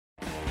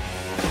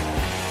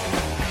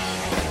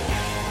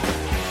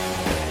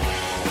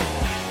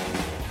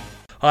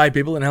Hi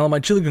people, and hello my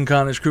Chili Con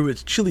Carnage crew,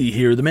 it's Chili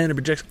here, the man who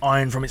projects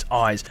iron from his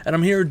eyes, and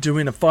I'm here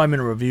doing a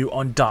 5-minute review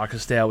on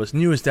Darkest Hour's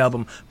newest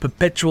album,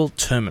 Perpetual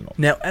Terminal.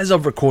 Now, as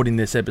of recording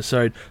this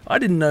episode, I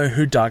didn't know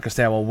who Darkest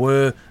Hour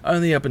were,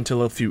 only up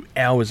until a few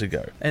hours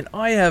ago, and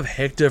I have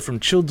Hector from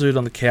Chill Dude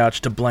on the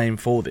Couch to blame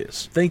for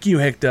this. Thank you,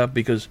 Hector,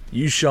 because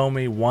you show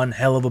me one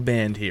hell of a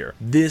band here.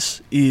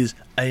 This is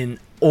an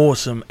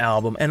awesome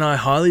album, and I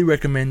highly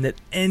recommend that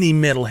any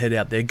metalhead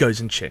out there goes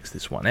and checks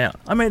this one out.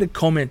 I made a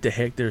comment to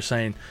Hector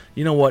saying,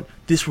 you know what,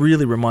 this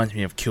really reminds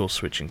me of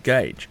Killswitch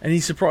Engage, and he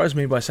surprised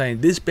me by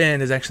saying this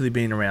band has actually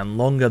been around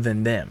longer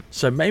than them,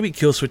 so maybe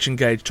Killswitch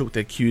Engage took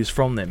their cues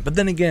from them. But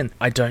then again,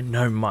 I don't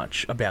know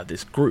much about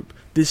this group.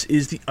 This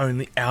is the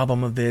only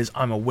album of theirs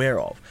I'm aware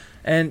of.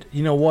 And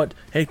you know what,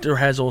 Hector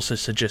has also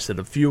suggested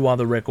a few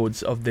other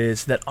records of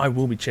theirs that I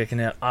will be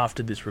checking out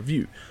after this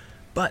review.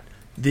 But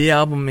the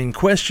album in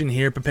question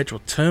here,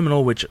 Perpetual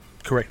Terminal, which,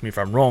 correct me if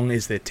I'm wrong,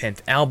 is their 10th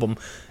album,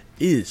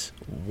 is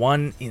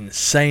one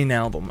insane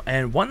album,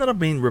 and one that I've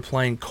been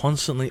replaying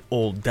constantly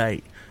all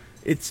day.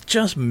 It's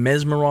just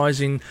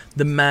mesmerizing,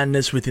 the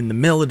madness within the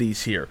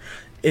melodies here.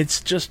 It's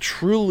just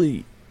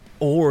truly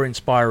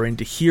awe-inspiring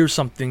to hear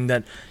something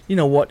that, you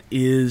know what,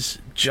 is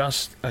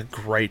just a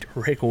great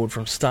record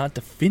from start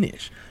to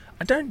finish.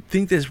 I don't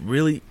think there's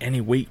really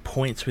any weak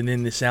points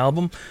within this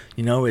album.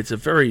 You know, it's a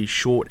very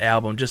short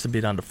album, just a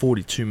bit under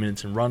 42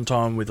 minutes in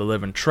runtime with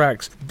 11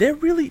 tracks. There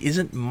really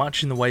isn't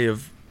much in the way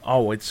of,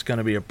 oh, it's going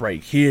to be a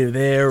break here,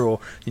 there, or,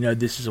 you know,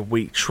 this is a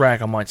weak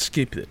track, I might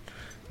skip it.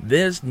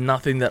 There's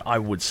nothing that I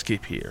would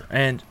skip here.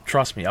 And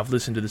trust me, I've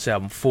listened to this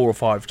album 4 or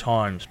 5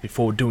 times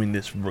before doing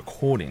this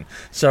recording,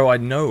 so I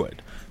know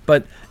it.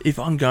 But if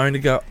I'm going to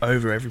go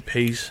over every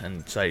piece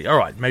and say,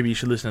 alright, maybe you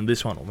should listen to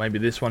this one, or maybe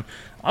this one,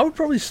 I would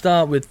probably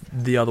start with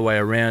the other way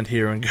around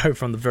here and go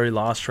from the very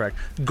last track,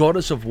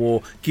 Goddess of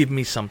War, Give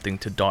Me Something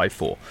to Die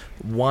For.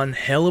 One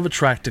hell of a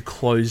track to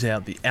close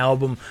out the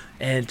album,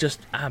 and just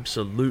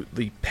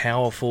absolutely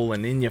powerful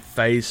and in your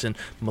face and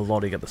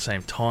melodic at the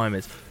same time.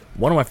 It's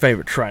one of my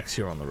favourite tracks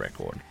here on the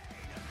record.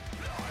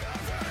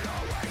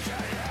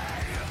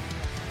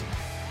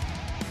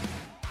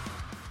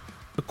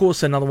 Of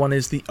course, another one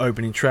is the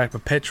opening track,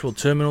 Perpetual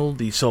Terminal,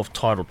 the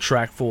self-titled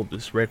track for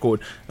this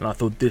record, and I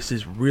thought this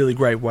is a really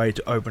great way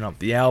to open up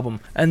the album,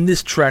 and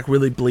this track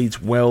really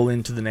bleeds well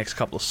into the next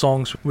couple of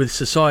songs with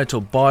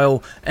Societal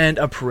Bile and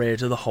A Prayer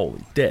to the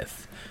Holy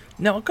Death.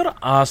 Now, I've got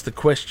to ask the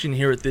question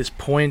here at this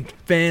point,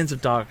 fans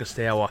of Darkest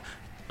Hour,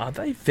 are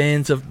they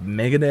fans of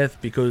Megadeth?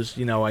 Because,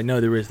 you know, I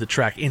know there is the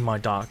track In My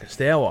Darkest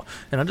Hour,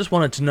 and I just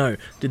wanted to know,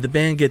 did the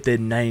band get their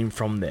name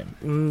from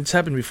them? It's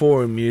happened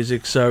before in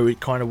music, so it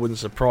kind of wouldn't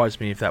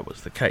surprise me if that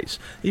was the case,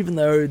 even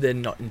though they're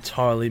not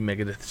entirely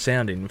Megadeth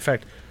sounding. In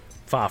fact,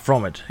 far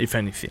from it, if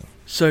anything.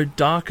 So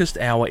Darkest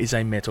Hour is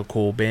a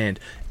metalcore band,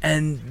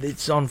 and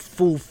it's on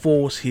full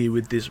force here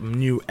with this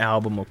new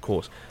album, of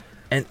course.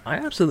 And I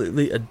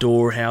absolutely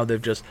adore how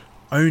they've just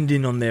honed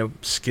in on their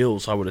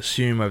skills, I would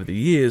assume, over the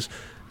years,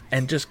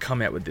 and just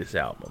come out with this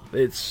album.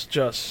 It's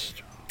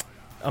just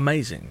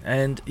amazing.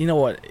 And you know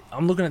what,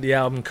 I'm looking at the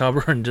album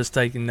cover and just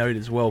taking note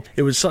as well.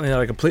 It was something that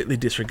I completely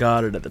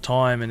disregarded at the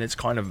time, and it's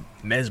kind of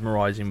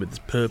mesmerizing with its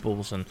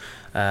purples and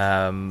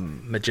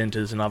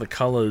magentas and other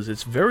colors.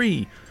 It's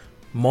very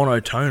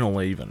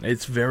monotonal even.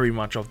 It's very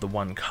much of the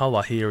one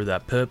color here,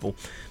 that purple,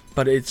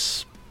 but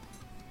it's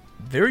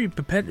very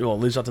perpetual. It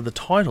lives up to the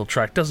title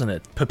track, doesn't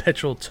it?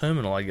 Perpetual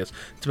Terminal, I guess.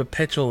 It's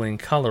perpetual in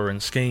color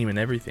and scheme and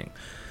everything.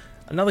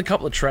 Another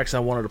couple of tracks I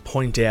wanted to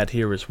point out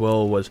here as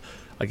well was,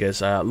 I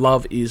guess,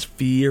 Love Is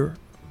Fear.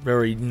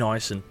 Very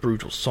nice and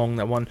brutal song,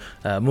 that one.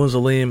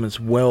 Mausoleum as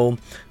well.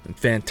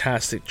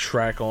 Fantastic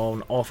track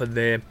on offer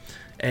there.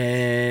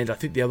 And I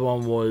think the other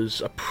one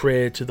was A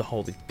Prayer to the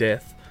Holy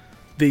Death.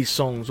 These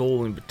songs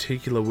all in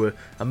particular were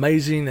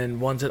amazing,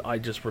 and ones that I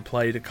just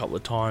replayed a couple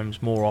of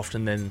times more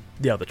often than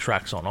the other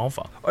tracks on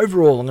offer.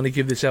 Overall, I'm going to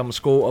give this album a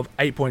score of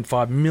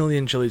 8.5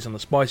 million chilies on the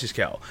spicy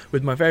scale,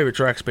 with my favourite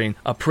tracks being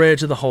A Prayer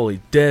to the Holy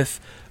Death,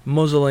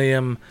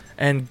 Mausoleum,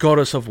 and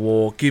Goddess of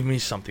War, Give Me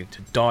Something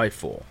to Die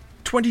For.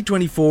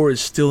 2024 is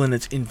still in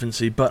its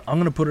infancy, but I'm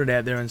going to put it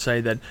out there and say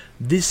that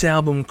this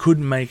album could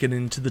make it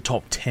into the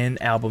top 10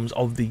 albums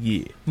of the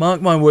year.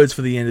 Mark my words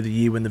for the end of the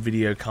year when the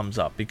video comes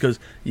up, because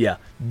yeah,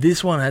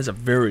 this one has a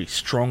very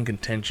strong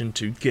contention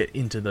to get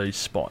into those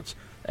spots.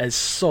 A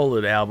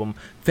solid album,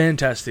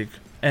 fantastic,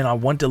 and I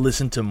want to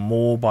listen to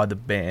more by the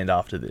band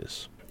after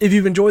this. If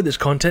you've enjoyed this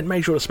content,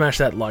 make sure to smash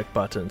that like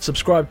button,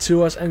 subscribe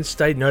to us, and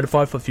stay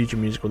notified for future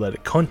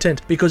music-related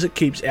content, because it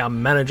keeps our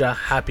manager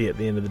happy at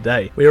the end of the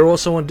day. We are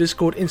also on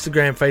Discord,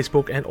 Instagram,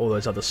 Facebook, and all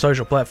those other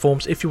social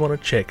platforms if you want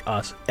to check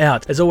us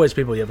out. As always,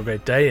 people, you have a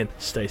great day and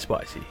stay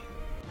spicy.